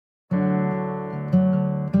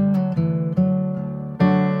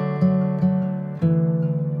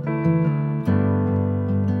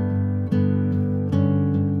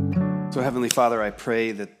Heavenly Father, I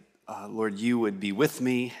pray that, Lord, you would be with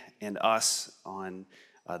me and us on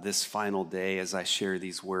this final day as I share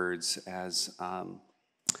these words as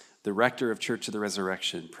the rector of Church of the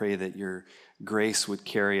Resurrection. Pray that your grace would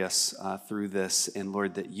carry us through this, and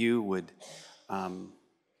Lord, that you would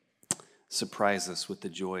surprise us with the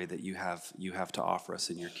joy that you have to offer us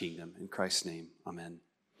in your kingdom. In Christ's name, amen.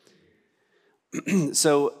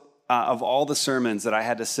 So, of all the sermons that I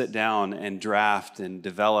had to sit down and draft and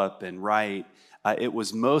develop and write, it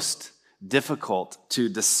was most difficult to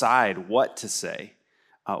decide what to say.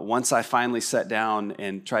 Once I finally sat down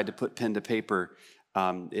and tried to put pen to paper,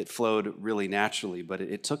 it flowed really naturally, but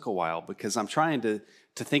it took a while because I'm trying to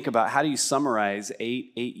think about how do you summarize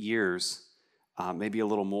eight years, maybe a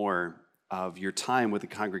little more, of your time with the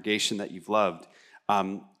congregation that you've loved.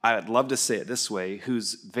 I'd love to say it this way,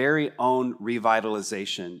 whose very own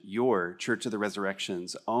revitalization, your Church of the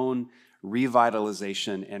Resurrection's own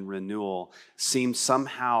revitalization and renewal seemed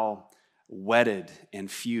somehow wedded and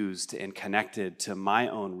fused and connected to my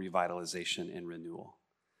own revitalization and renewal.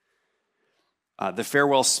 The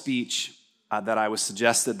farewell speech that I was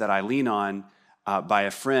suggested that I lean on by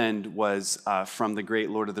a friend was from the great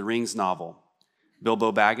Lord of the Rings novel,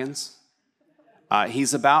 Bilbo Baggins.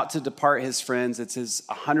 He's about to depart his friends. It's his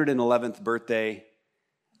 111th birthday,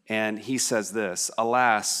 and he says this,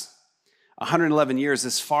 "Alas, 111 years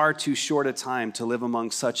is far too short a time to live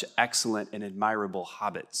among such excellent and admirable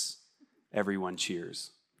hobbits." Everyone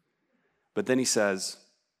cheers. But then he says,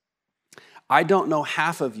 "I don't know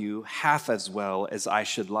half of you half as well as I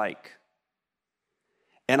should like.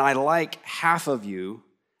 And I like half of you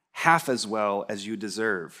half as well as you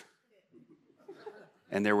deserve."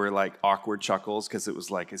 And there were like awkward chuckles because it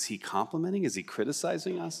was like, is he complimenting? Is he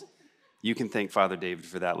criticizing us? You can thank Father David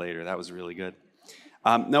for that later. That was really good.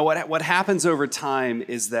 No, what happens over time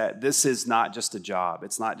is that this is not just a job.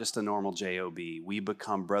 It's not just a normal job. We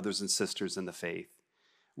become brothers and sisters in the faith.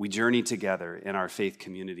 We journey together in our faith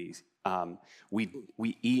communities.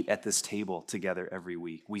 We eat at this table together every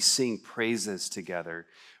week. We sing praises together.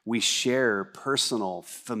 We share personal,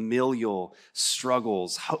 familial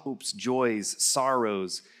struggles, hopes, joys,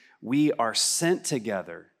 sorrows. We are sent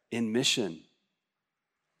together in mission.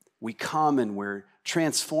 We come and we're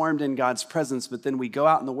transformed in God's presence, but then we go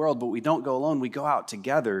out in the world, but we don't go alone. We go out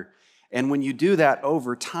together. And when you do that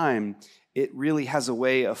over time, it really has a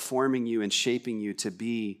way of forming you and shaping you to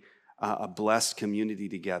be a blessed community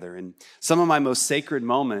together. And some of my most sacred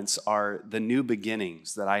moments are the new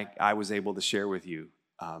beginnings that I was able to share with you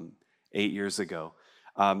 8 years ago.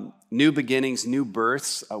 New beginnings, new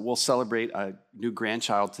births. We'll celebrate a new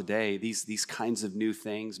grandchild today. These kinds of new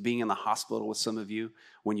things. Being in the hospital with some of you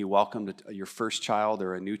when you welcomed your first child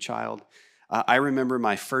or a new child. I remember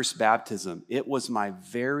my first baptism. It was my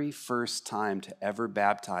very first time to ever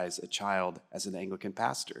baptize a child as an Anglican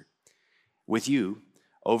pastor with you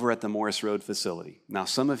over at the Morris Road facility. Now,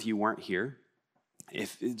 some of you weren't here.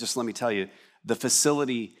 Just let me tell you, the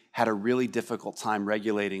facility had a really difficult time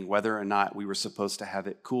regulating whether or not we were supposed to have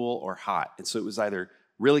it cool or hot. And so it was either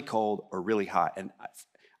really cold or really hot. And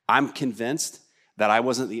I'm convinced that I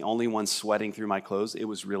wasn't the only one sweating through my clothes. It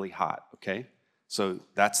was really hot, okay? So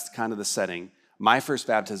that's kind of the setting. My first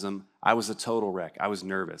baptism, I was a total wreck. I was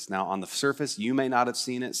nervous. Now, on the surface, you may not have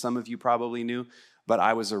seen it. Some of you probably knew, but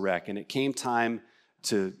I was a wreck. And it came time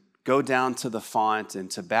to go down to the font and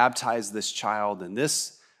to baptize this child. And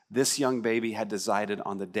this young baby had decided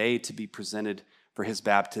on the day to be presented for his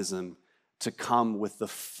baptism to come with the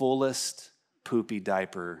fullest poopy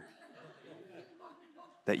diaper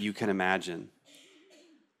that you can imagine.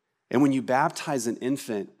 And when you baptize an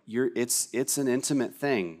infant, it's an intimate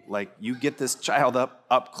thing. Like, you get this child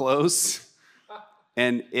up close,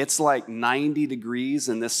 and it's like 90 degrees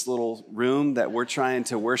in this little room that we're trying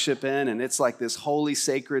to worship in, and it's like this holy,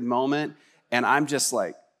 sacred moment, and I'm just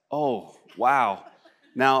like, oh, wow.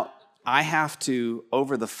 Now, I have to,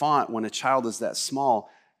 over the font, when a child is that small,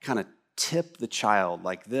 kind of tip the child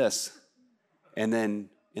like this, and then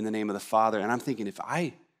in the name of the Father, and I'm thinking,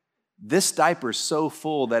 this diaper's so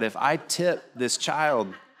full that if I tip this child,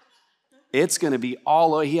 it's going to be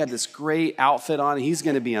all over. He had this great outfit on. He's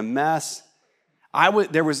going to be a mess. I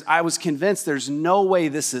was convinced there's no way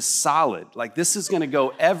this is solid. Like, this is going to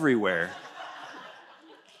go everywhere.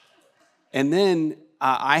 And then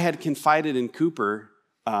I had confided in Cooper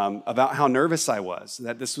about how nervous I was,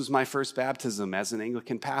 that this was my first baptism as an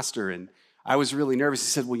Anglican pastor. And I was really nervous. He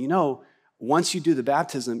said, well, once you do the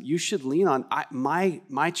baptism, you should lean on,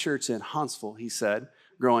 my church in Huntsville, he said,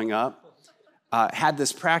 growing up, had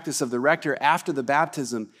this practice of the rector after the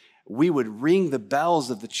baptism. We would ring the bells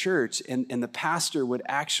of the church, and the pastor would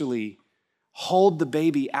actually hold the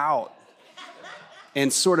baby out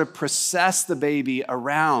and sort of process the baby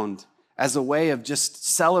around as a way of just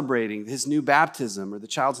celebrating his new baptism or the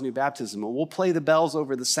child's new baptism. And we'll play the bells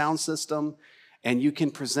over the sound system, and you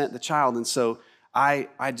can present the child. And so I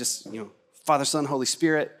just, Father, Son, Holy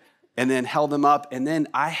Spirit, and then held them up. And then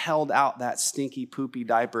I held out that stinky, poopy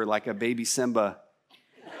diaper like a baby Simba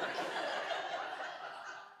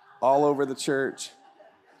all over the church.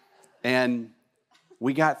 And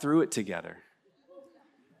we got through it together.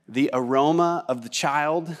 The aroma of the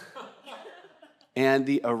child and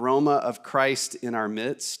the aroma of Christ in our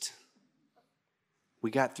midst,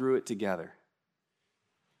 we got through it together.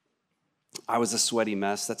 I was a sweaty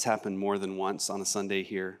mess. That's happened more than once on a Sunday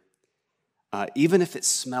here. Even if it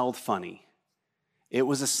smelled funny, it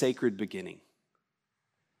was a sacred beginning.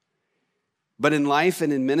 But in life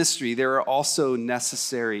and in ministry, there are also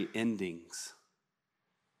necessary endings.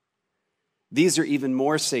 These are even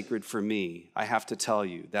more sacred for me. I have to tell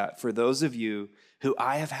you that for those of you who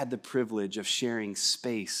I have had the privilege of sharing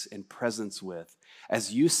space and presence with,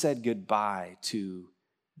 as you said goodbye to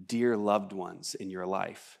dear loved ones in your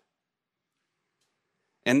life.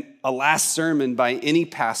 And a last sermon by any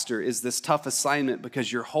pastor is this tough assignment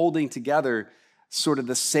because you're holding together sort of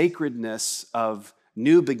the sacredness of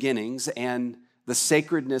new beginnings and the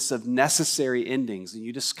sacredness of necessary endings, and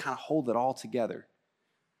you just kind of hold it all together.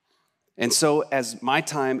 And so as my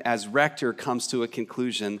time as rector comes to a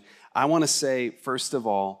conclusion, I want to say, first of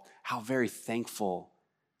all, how very thankful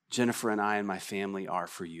Jennifer and I and my family are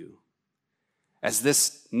for you. As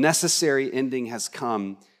this necessary ending has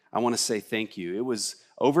come, I want to say thank you. It was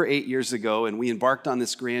over 8 years ago, and we embarked on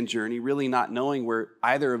this grand journey, really not knowing where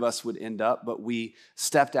either of us would end up, but we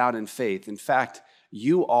stepped out in faith. In fact,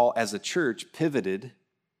 you all as a church pivoted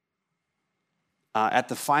at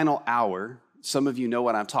the final hour. Some of you know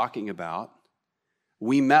what I'm talking about.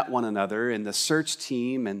 We met one another, and the search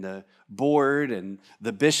team and the board and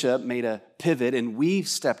the bishop made a pivot, and we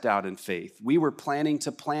stepped out in faith. We were planning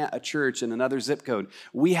to plant a church in another zip code.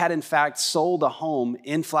 We had, in fact, sold a home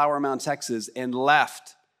in Flower Mound, Texas, and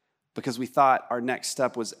left because we thought our next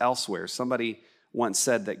step was elsewhere. Somebody once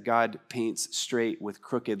said that God paints straight with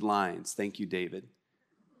crooked lines. Thank you, David.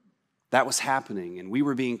 That was happening, and we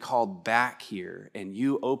were being called back here, and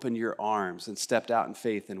you opened your arms and stepped out in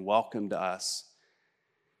faith and welcomed us.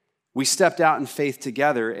 We stepped out in faith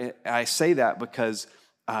together. And I say that because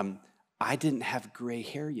I didn't have gray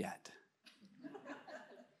hair yet.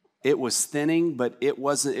 It was thinning, but it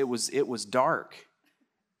wasn't. It was dark,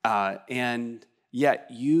 and yet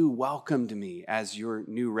you welcomed me as your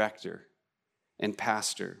new rector and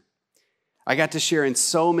pastor. I got to share in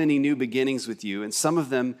so many new beginnings with you, and some of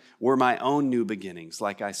them were my own new beginnings,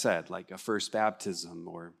 like I said, like a first baptism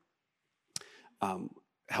or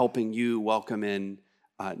helping you welcome in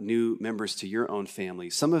new members to your own family.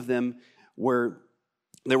 Some of them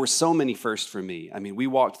there were so many firsts for me. I mean, we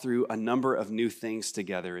walked through a number of new things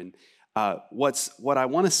together, and what I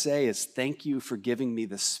want to say is thank you for giving me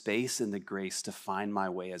the space and the grace to find my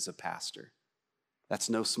way as a pastor. That's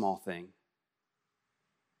no small thing.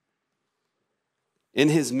 In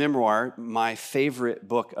his memoir, my favorite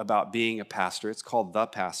book about being a pastor, it's called The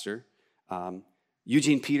Pastor.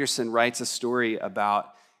 Eugene Peterson writes a story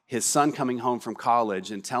about his son coming home from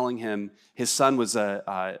college and telling him his son was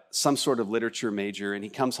some sort of literature major, and he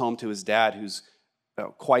comes home to his dad, who's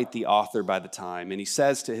quite the author by the time, and he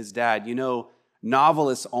says to his dad,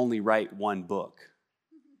 novelists only write one book.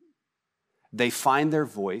 They find their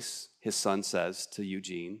voice, his son says to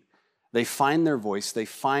Eugene. They find their voice, they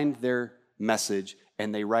find their message,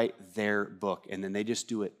 and they write their book, and then they just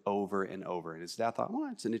do it over and over. And his dad thought, well,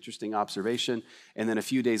 it's an interesting observation. And then a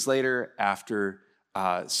few days later, after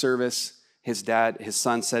service, his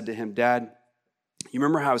son said to him, Dad, you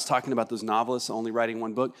remember how I was talking about those novelists only writing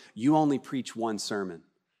one book? You only preach one sermon.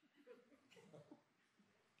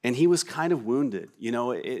 And he was kind of wounded.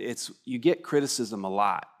 You get criticism a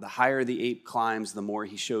lot. The higher the ape climbs, the more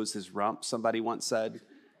he shows his rump, somebody once said.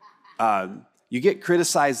 You get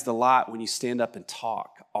criticized a lot when you stand up and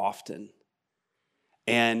talk often.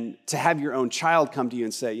 And to have your own child come to you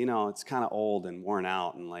and say, it's kind of old and worn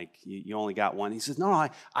out and like you only got one. He says, no,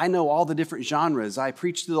 I know all the different genres. I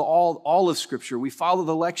preach through all of Scripture. We follow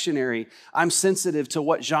the lectionary. I'm sensitive to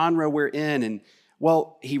what genre we're in. And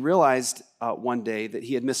well, he realized one day that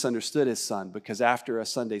he had misunderstood his son because after a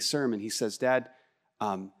Sunday sermon, he says, Dad,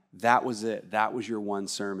 that was it. That was your one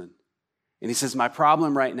sermon. And he says, my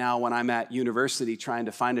problem right now when I'm at university trying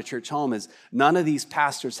to find a church home is none of these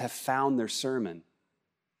pastors have found their sermon.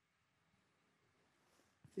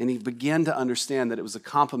 And he began to understand that it was a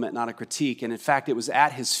compliment, not a critique. And in fact, it was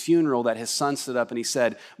at his funeral that his son stood up and he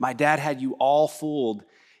said, my dad had you all fooled.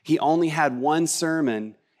 He only had one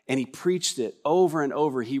sermon, and he preached it over and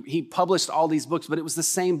over. He published all these books, but it was the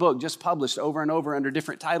same book, just published over and over under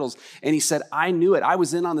different titles. And he said, I knew it. I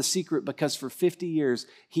was in on the secret because for 50 years,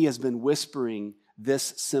 he has been whispering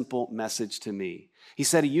this simple message to me. He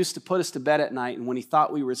said he used to put us to bed at night, and when he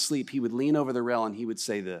thought we were asleep, he would lean over the rail and he would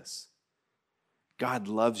say this: God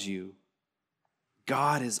loves you.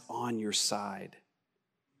 God is on your side.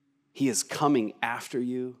 He is coming after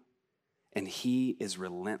you, and he is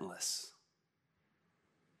relentless.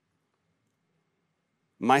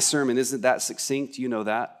 My sermon isn't that succinct, you know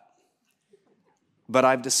that. But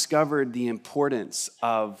I've discovered the importance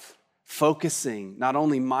of focusing not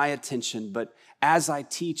only my attention, but as I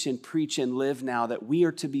teach and preach and live now, that we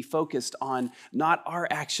are to be focused on not our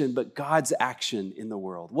action, but God's action in the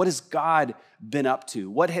world. What has God been up to?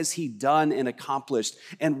 What has he done and accomplished?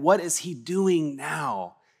 And what is he doing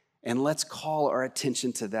now? And let's call our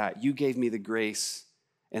attention to that. You gave me the grace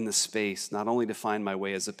and the space, not only to find my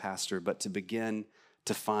way as a pastor, but to begin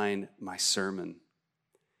to find my sermon.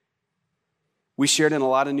 We shared in a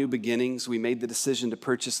lot of new beginnings. We made the decision to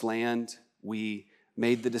purchase land. We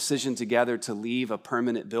made the decision together to leave a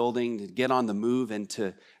permanent building, to get on the move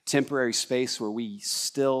into temporary space where we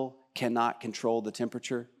still cannot control the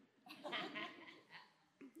temperature.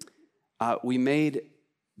 We made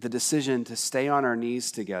the decision to stay on our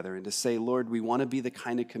knees together and to say, Lord, we want to be the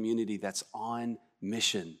kind of community that's on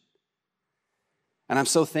mission. And I'm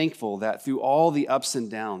so thankful that through all the ups and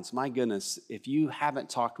downs, my goodness, if you haven't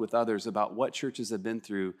talked with others about what churches have been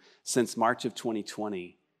through since March of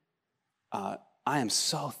 2020, I am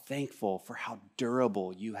so thankful for how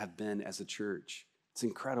durable you have been as a church. It's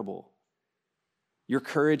incredible. Your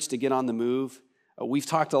courage to get on the move. We've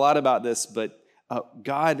talked a lot about this, but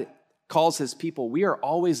God calls his people, we are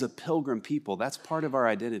always a pilgrim people. That's part of our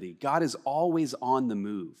identity. God is always on the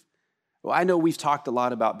move. Well, I know we've talked a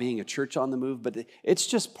lot about being a church on the move, but it's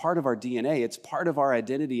just part of our DNA. It's part of our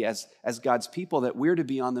identity as God's people that we're to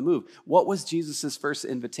be on the move. What was Jesus' first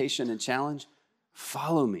invitation and challenge?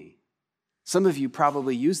 Follow me. Some of you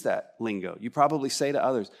probably use that lingo. You probably say to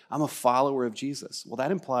others, I'm a follower of Jesus. Well,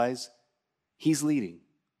 that implies he's leading.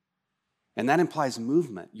 And that implies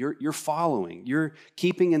movement. You're following. You're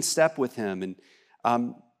keeping in step with him.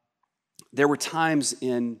 And there were times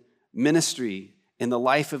in ministry, in the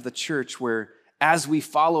life of the church, where as we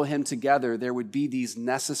follow him together, there would be these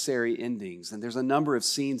necessary endings. And there's a number of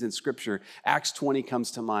scenes in Scripture. Acts 20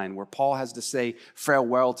 comes to mind, where Paul has to say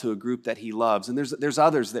farewell to a group that he loves. And there's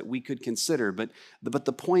others that we could consider. But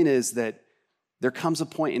the point is that there comes a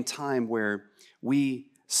point in time where we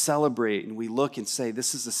celebrate and we look and say,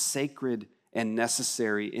 this is a sacred and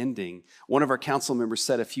necessary ending. One of our council members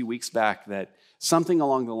said a few weeks back that something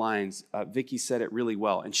along the lines, Vicky said it really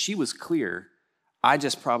well, and she was clear. I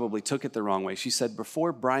just probably took it the wrong way. She said,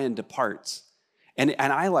 before Brian departs, and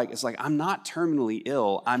it's like, I'm not terminally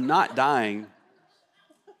ill. I'm not dying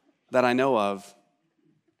that I know of.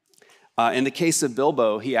 In the case of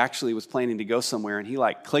Bilbo, he actually was planning to go somewhere, and he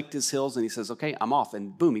clicked his heels and he says, okay, I'm off,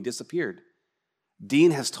 and boom, he disappeared.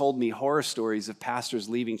 Dean has told me horror stories of pastors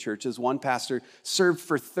leaving churches. One pastor served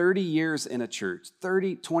for 30 years in a church,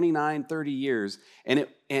 30 years,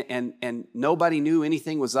 and nobody knew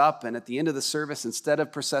anything was up. And at the end of the service, instead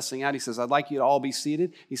of processing out, he says, I'd like you to all be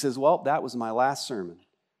seated. He says, well, that was my last sermon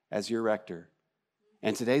as your rector.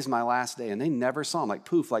 And today's my last day. And they never saw him, like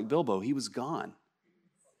poof, like Bilbo. He was gone.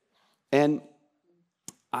 And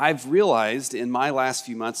I've realized in my last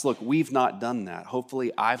few months, look, we've not done that.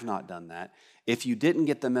 Hopefully, I've not done that. If you didn't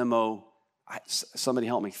get the memo, somebody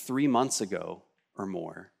help me, 3 months ago or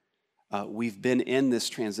more, we've been in this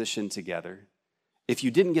transition together. If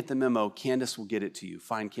you didn't get the memo, Candace will get it to you.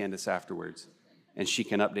 Find Candace afterwards, and she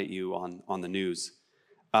can update you on the news.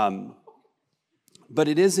 But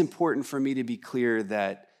it is important for me to be clear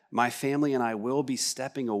that my family and I will be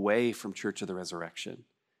stepping away from Church of the Resurrection.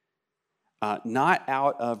 Not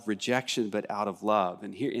out of rejection, but out of love.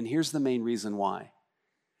 And here's the main reason why.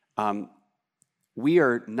 We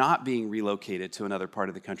are not being relocated to another part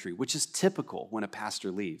of the country, which is typical when a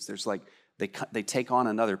pastor leaves. There's they take on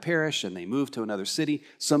another parish and they move to another city.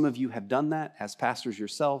 Some of you have done that as pastors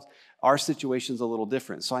yourselves. Our situation's a little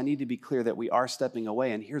different. So I need to be clear that we are stepping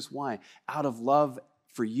away. And here's why. Out of love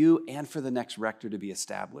for you and for the next rector to be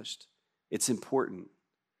established, it's important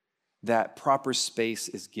that proper space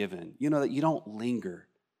is given. You know, that you don't linger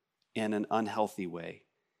in an unhealthy way.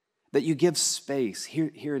 That you give space.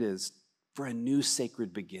 Here it is. For a new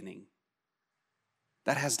sacred beginning.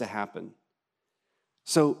 That has to happen.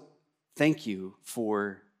 So thank you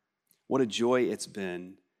for what a joy it's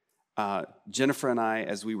been. Jennifer and I,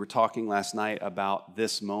 as we were talking last night about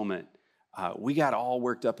this moment, we got all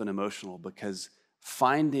worked up and emotional because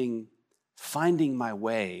finding my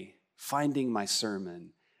way, finding my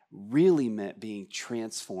sermon really meant being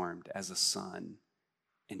transformed as a son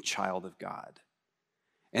and child of God.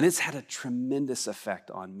 And it's had a tremendous effect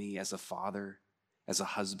on me as a father, as a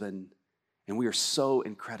husband, and we are so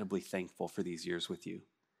incredibly thankful for these years with you.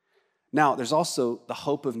 Now, there's also the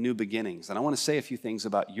hope of new beginnings, and I want to say a few things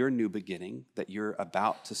about your new beginning that you're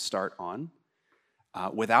about to start on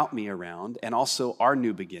without me around, and also our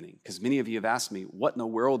new beginning, because many of you have asked me, what in the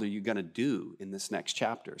world are you going to do in this next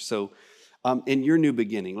chapter? So in your new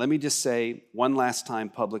beginning, let me just say one last time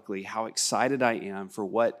publicly how excited I am for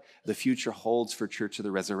what the future holds for Church of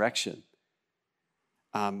the Resurrection.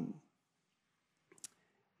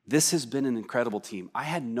 This has been an incredible team. I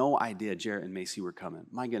had no idea Jarrett and Macy were coming.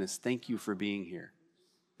 My goodness, thank you for being here.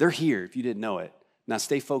 They're here if you didn't know it. Now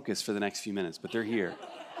stay focused for the next few minutes, but they're here.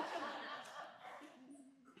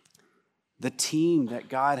 The team that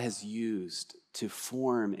God has used to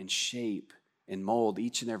form and shape and mold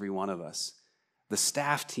each and every one of us, the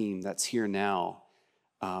staff team that's here now,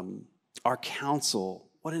 our council,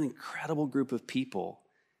 what an incredible group of people.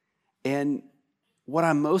 And what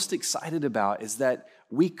I'm most excited about is that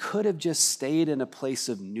we could have just stayed in a place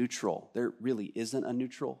of neutral. There really isn't a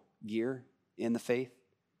neutral gear in the faith.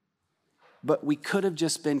 But we could have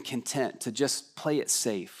just been content to just play it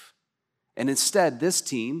safe. And instead, this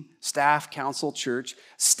team, staff, council, church,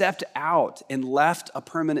 stepped out and left a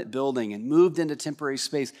permanent building and moved into temporary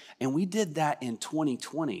space. And we did that in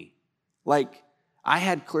 2020. Like, I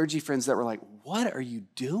had clergy friends that were like, what are you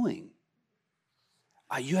doing?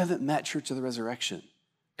 You haven't met Church of the Resurrection.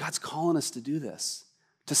 God's calling us to do this,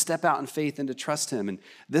 to step out in faith and to trust him. And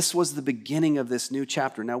this was the beginning of this new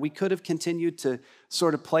chapter. Now, we could have continued to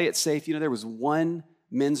sort of play it safe. You know, there was one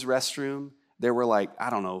men's restroom. There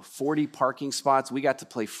were 40 parking spots. We got to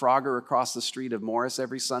play Frogger across the street of Morris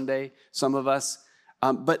every Sunday, some of us.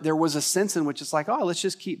 But there was a sense in which it's like, oh, let's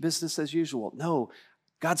just keep business as usual. No,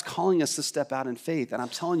 God's calling us to step out in faith. And I'm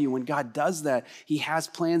telling you, when God does that, he has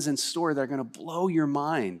plans in store that are going to blow your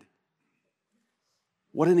mind.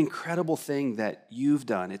 What an incredible thing that you've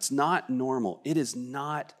done. It's not normal. It is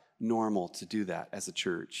not normal to do that as a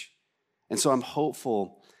church. And so I'm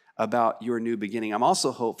hopeful about your new beginning. I'm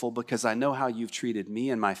also hopeful because I know how you've treated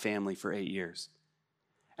me and my family for 8 years.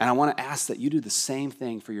 And I want to ask that you do the same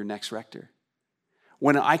thing for your next rector.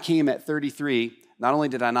 When I came at 33, not only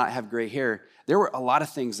did I not have gray hair, there were a lot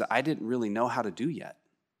of things that I didn't really know how to do yet.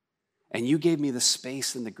 And you gave me the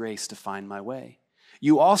space and the grace to find my way.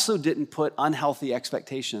 You also didn't put unhealthy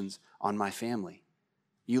expectations on my family.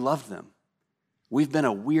 You loved them. We've been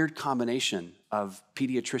a weird combination of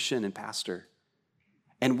pediatrician and pastor.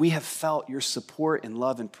 And we have felt your support and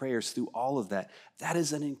love and prayers through all of that. That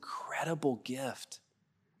is an incredible gift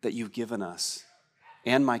that you've given us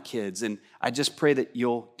and my kids. And I just pray that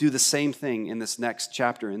you'll do the same thing in this next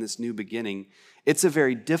chapter, in this new beginning. It's a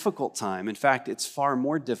very difficult time. In fact, it's far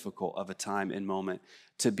more difficult of a time and moment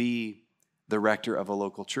to be the rector of a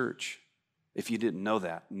local church. If you didn't know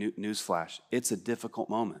that, newsflash, it's a difficult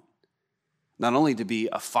moment. Not only to be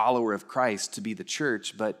a follower of Christ, to be the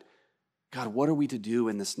church, but God, what are we to do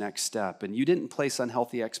in this next step? And you didn't place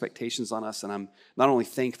unhealthy expectations on us, and I'm not only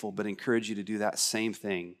thankful, but encourage you to do that same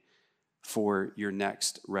thing for your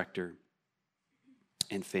next rector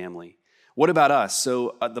and family. What about us?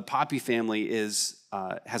 So the Poppy family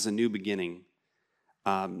has a new beginning,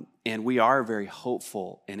 and we are very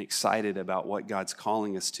hopeful and excited about what God's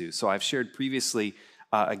calling us to. So I've shared previously,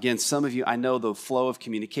 again, some of you, I know the flow of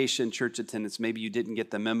communication, church attendance, maybe you didn't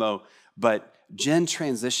get the memo, but Jen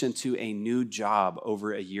transitioned to a new job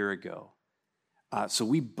over a year ago. So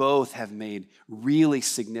we both have made really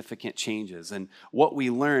significant changes. And what we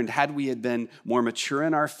learned, had we had been more mature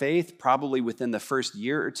in our faith, probably within the first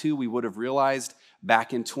year or two, we would have realized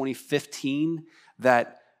back in 2015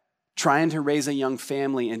 that trying to raise a young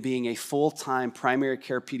family and being a full-time primary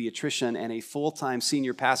care pediatrician and a full-time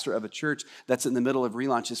senior pastor of a church that's in the middle of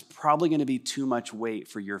relaunch is probably going to be too much weight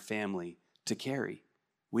for your family to carry.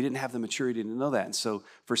 We didn't have the maturity to know that. And so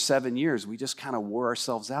for 7 years, we just kind of wore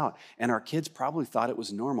ourselves out. And our kids probably thought it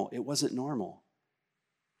was normal. It wasn't normal.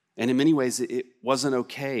 And in many ways, it wasn't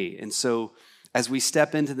okay. And so as we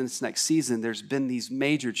step into this next season, there's been these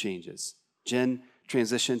major changes. Jen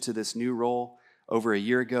transitioned to this new role over a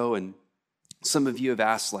year ago. And some of you have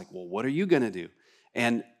asked, well, what are you going to do?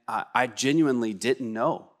 And I genuinely didn't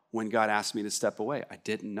know when God asked me to step away. I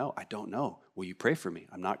didn't know. I don't know. Will you pray for me?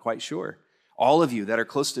 I'm not quite sure. All of you that are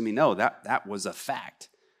close to me know that was a fact.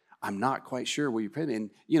 I'm not quite sure will you pray for me.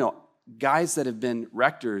 And, guys that have been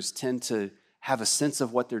rectors tend to have a sense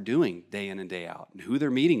of what they're doing day in and day out and who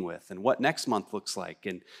they're meeting with and what next month looks like.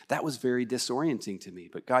 And that was very disorienting to me.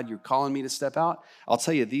 But God, you're calling me to step out. I'll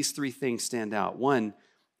tell you, these three things stand out. One,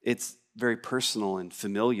 it's very personal and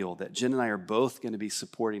familial that Jen and I are both going to be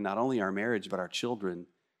supporting not only our marriage, but our children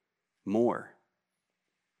more.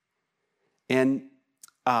 And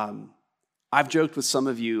I've joked with some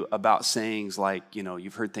of you about sayings like,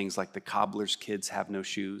 you've heard things like the cobbler's kids have no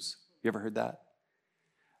shoes. You ever heard that?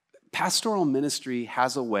 Pastoral ministry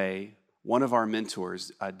has a way, one of our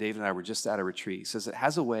mentors, David and I were just at a retreat, says it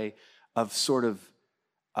has a way of sort of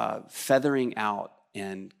feathering out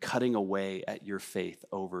and cutting away at your faith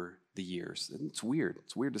over the years. And it's weird.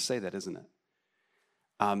 It's weird to say that, isn't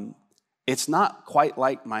it? It's not quite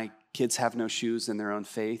like my kids have no shoes in their own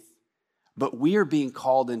faith, but we are being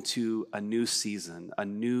called into a new season, a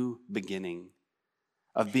new beginning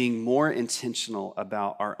of being more intentional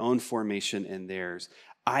about our own formation and theirs.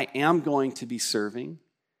 I am going to be serving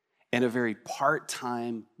in a very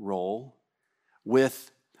part-time role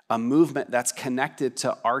with a movement that's connected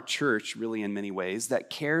to our church, really in many ways, that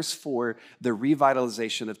cares for the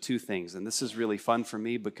revitalization of two things. And this is really fun for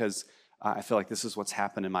me because I feel like this is what's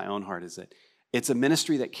happened in my own heart, is that it's a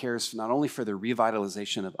ministry that cares not only for the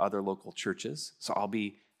revitalization of other local churches, so I'll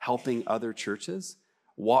be helping other churches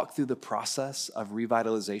walk through the process of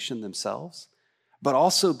revitalization themselves, but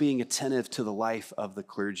also being attentive to the life of the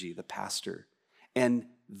clergy, the pastor, and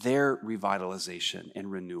their revitalization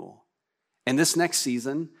and renewal. And this next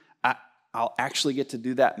season, I'll actually get to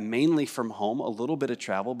do that mainly from home, a little bit of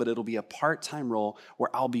travel, but it'll be a part-time role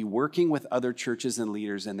where I'll be working with other churches and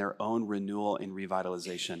leaders in their own renewal and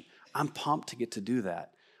revitalization. I'm pumped to get to do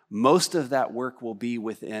that. Most of that work will be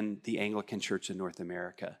within the Anglican Church in North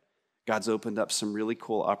America. God's opened up some really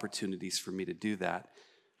cool opportunities for me to do that.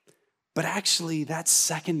 But actually, that's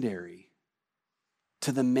secondary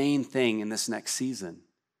to the main thing in this next season.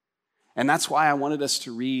 And that's why I wanted us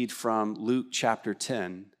to read from Luke chapter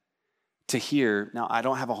 10 to hear. Now, I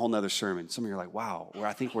don't have a whole nother sermon. Some of you are like, wow,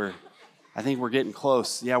 I think we're getting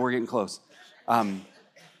close. Yeah, we're getting close. But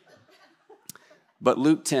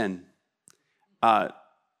Luke 10,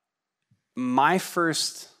 my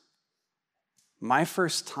first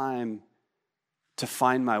time to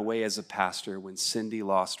find my way as a pastor when Cindy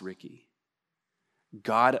lost Ricky,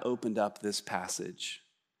 God opened up this passage,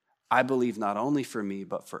 I believe not only for me,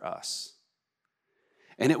 but for us.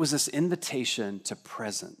 And it was this invitation to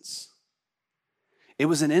presence. It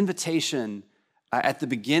was an invitation at the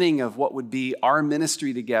beginning of what would be our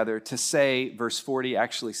ministry together to say, verse 40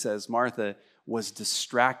 actually says, Martha was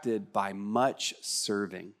distracted by much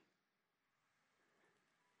serving.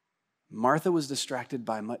 Martha was distracted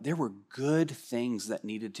by much. There were good things that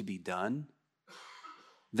needed to be done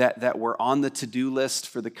that were on the to-do list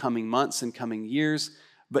for the coming months and coming years,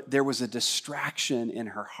 but there was a distraction in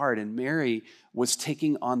her heart. And Mary was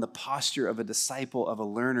taking on the posture of a disciple, of a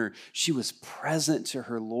learner. She was present to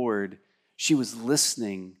her Lord. She was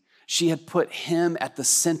listening. She had put him at the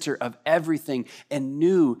center of everything and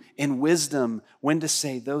knew in wisdom when to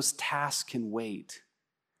say, those tasks can wait.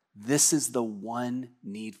 This is the one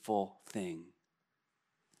needful thing.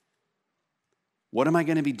 What am I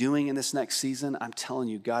going to be doing in this next season? I'm telling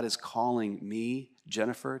you, God is calling me,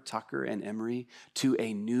 Jennifer, Tucker, and Emery to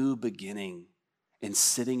a new beginning in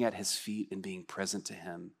sitting at his feet and being present to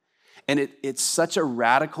him. And it's such a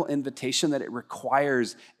radical invitation that it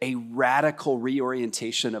requires a radical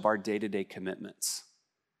reorientation of our day-to-day commitments.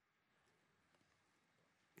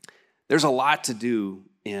 There's a lot to do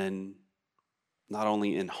not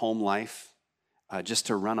only in home life, just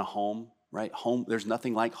to run a home, right? Home, there's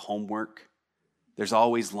nothing like homework. There's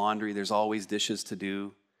always laundry. There's always dishes to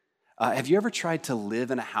do. Have you ever tried to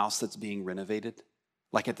live in a house that's being renovated,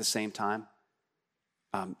 like at the same time?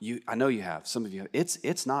 I know you have. Some of you have.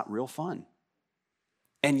 It's not real fun.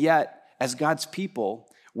 And yet, as God's people,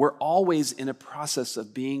 we're always in a process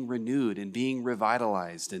of being renewed and being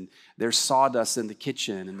revitalized. And there's sawdust in the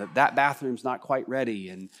kitchen, and that bathroom's not quite ready.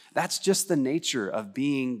 And that's just the nature of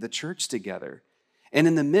being the church together. And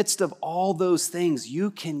in the midst of all those things,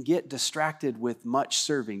 you can get distracted with much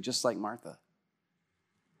serving, just like Martha.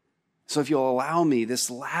 So if you'll allow me, this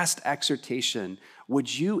last exhortation,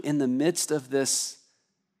 would you, in the midst of this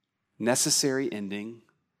necessary ending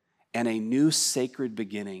and a new sacred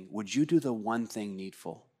beginning, would you do the one thing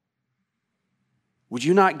needful? Would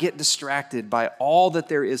you not get distracted by all that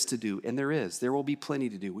there is to do? And there will be plenty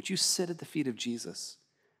to do. Would you sit at the feet of Jesus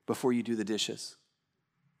before you do the dishes?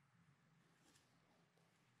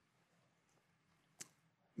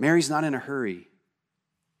 Mary's not in a hurry.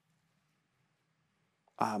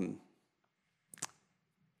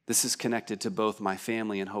 This is connected to both my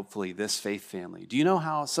family and hopefully this faith family. Do you know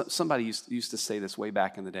how, somebody used to say this way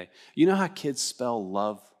back in the day, you know how kids spell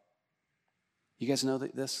love? You guys know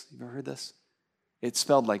this? You've ever heard this? It's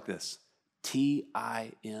spelled like this,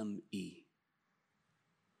 T-I-M-E.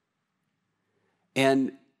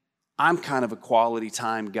 And I'm kind of a quality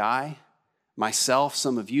time guy. Myself,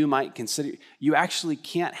 some of you might consider, you actually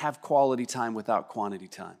can't have quality time without quantity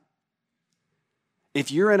time. If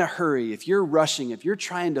you're in a hurry, if you're rushing, if you're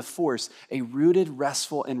trying to force a rooted,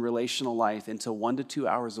 restful, and relational life into 1 to 2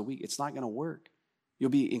 hours a week, it's not going to work. You'll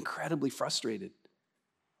be incredibly frustrated.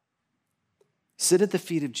 Sit at the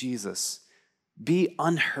feet of Jesus. Be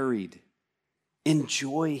unhurried.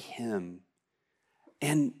 Enjoy him.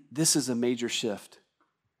 And this is a major shift.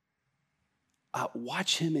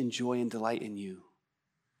 Watch him enjoy and delight in you.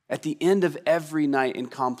 At the end of every night in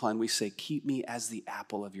Compline, we say, keep me as the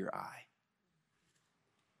apple of your eye.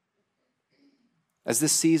 As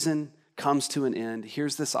this season comes to an end,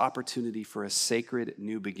 here's this opportunity for a sacred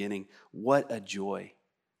new beginning. What a joy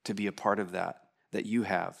to be a part of that you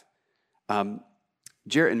have.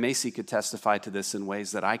 Jarrett and Macy could testify to this in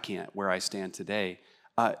ways that I can't, where I stand today.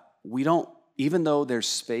 We don't, even though there's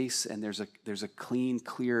space and there's a clean,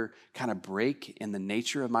 clear kind of break in the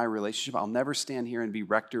nature of my relationship, I'll never stand here and be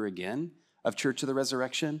rector again of Church of the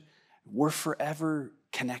Resurrection. We're forever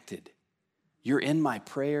connected. You're in my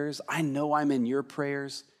prayers. I know I'm in your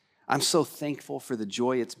prayers. I'm so thankful for the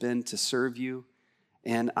joy it's been to serve you.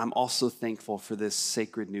 And I'm also thankful for this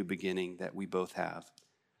sacred new beginning that we both have.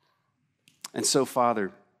 And so,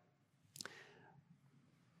 Father,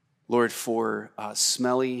 Lord, for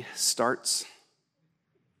smelly starts,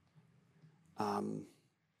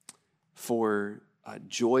 for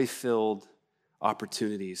joy-filled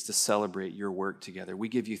opportunities to celebrate your work together, we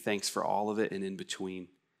give you thanks for all of it and in between.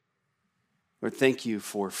 Lord, thank you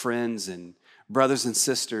for friends and brothers and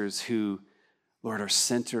sisters who, Lord, are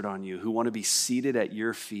centered on you, who want to be seated at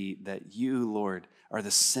your feet, that you, Lord, are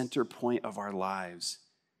the center point of our lives.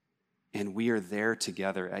 And we are there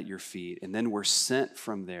together at your feet. And then we're sent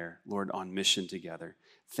from there, Lord, on mission together.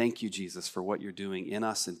 Thank you, Jesus, for what you're doing in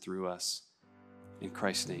us and through us. In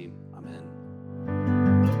Christ's name, amen.